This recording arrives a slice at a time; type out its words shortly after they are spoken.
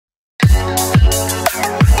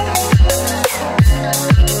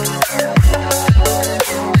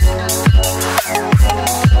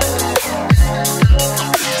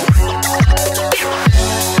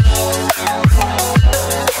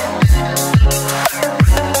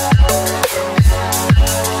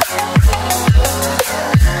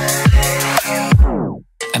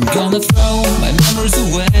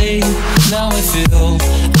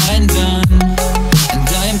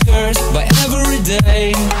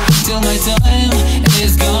till my time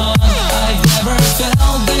is gone. I've never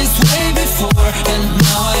felt this way before, and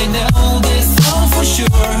now I know this all for sure.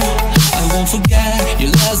 I won't forget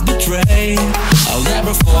your last betray. I'll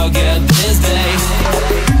never forget this day.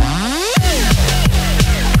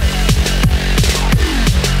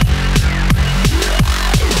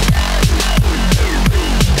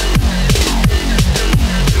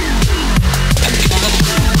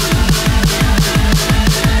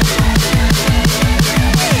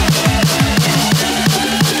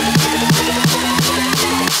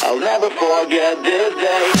 I'll never forget this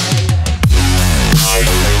day.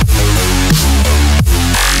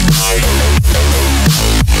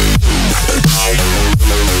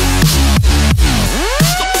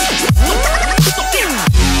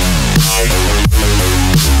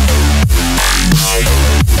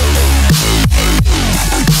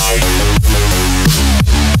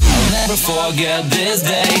 I'll never forget this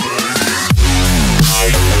day.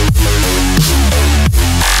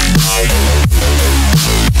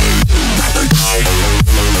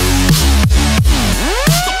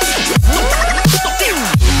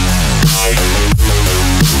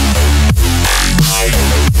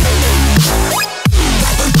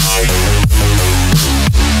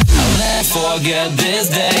 I'll never forget this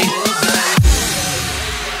day.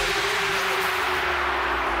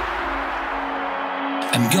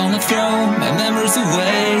 I'm gonna throw my memories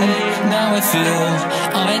away. Now I feel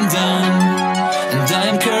I'm done, and I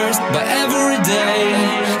am cursed by every day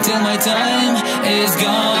till my time is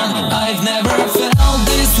gone. I've never felt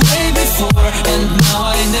this way before, and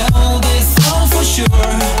now I know this all for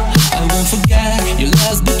sure. I won't forget your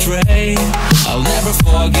last betray. I'll never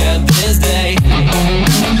forget this day.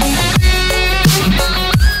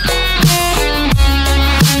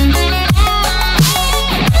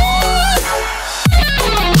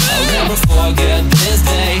 Forget this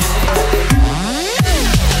day.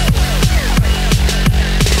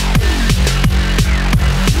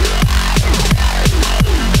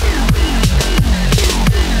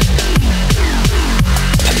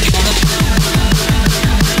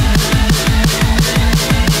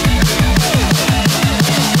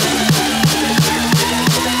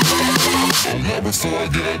 I'll never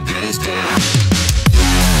forget this day.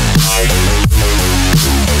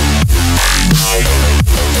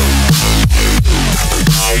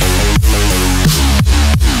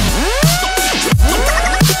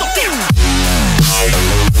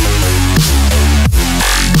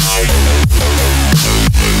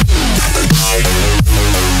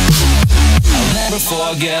 I'll never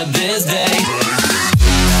forget this day.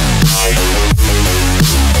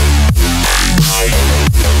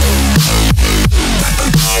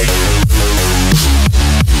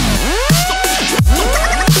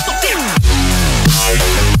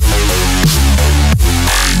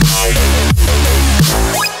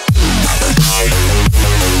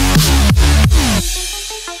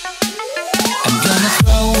 I'm gonna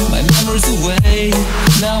throw my memories away.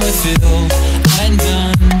 Now I feel I'm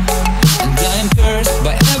done, and I am cursed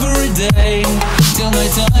by every day till my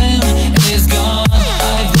time is gone.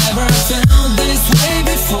 I've never felt this way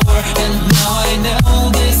before, and now I know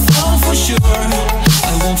this all for sure.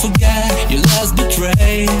 I won't forget your last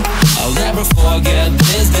betray. I'll never forget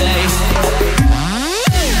this day.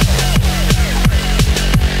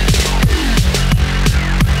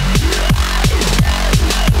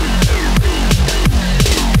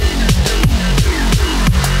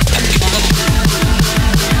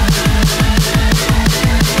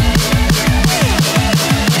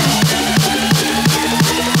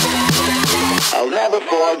 I'll never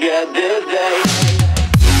forget this day.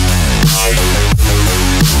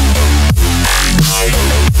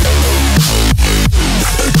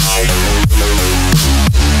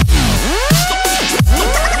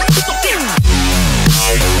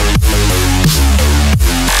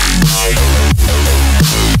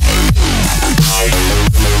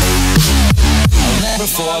 I'll never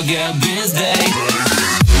forget this day.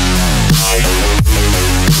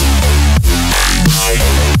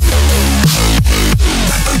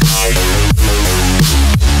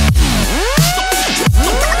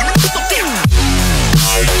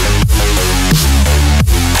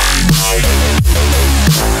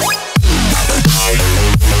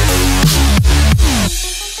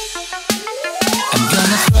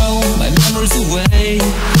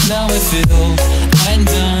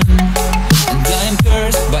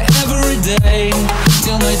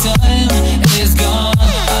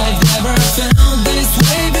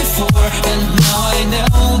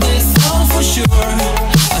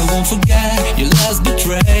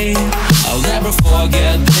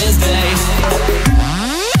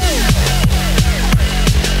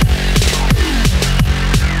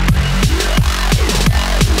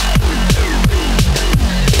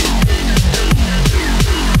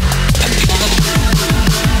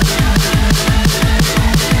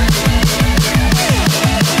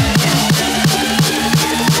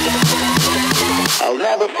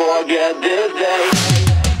 never forget this day.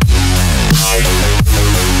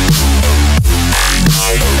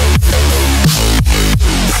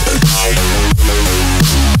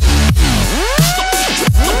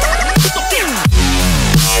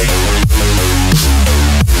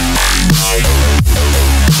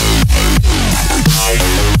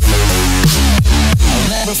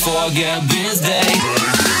 I'll never forget this day.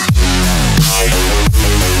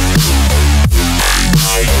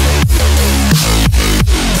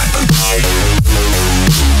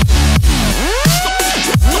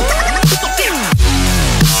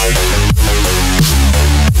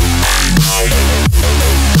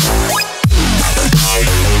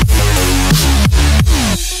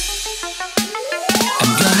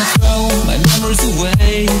 I'm gonna throw my memories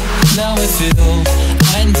away. Now I feel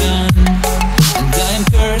I'm done, and I am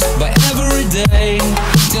cursed by every day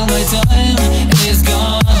till my time is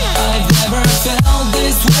gone. I've never felt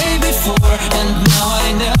this way before, and now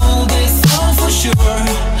I know this all for sure.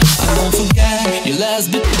 I won't forget your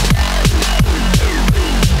last bit.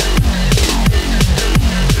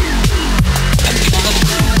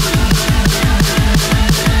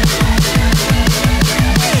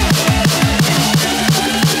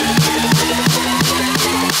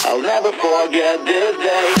 I'll never forget this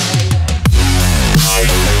day. I'll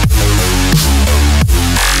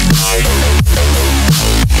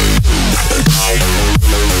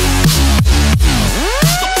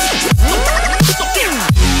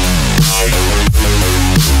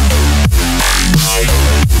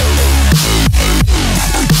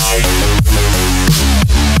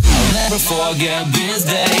never forget this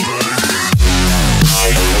day.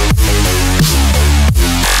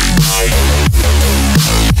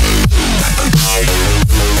 I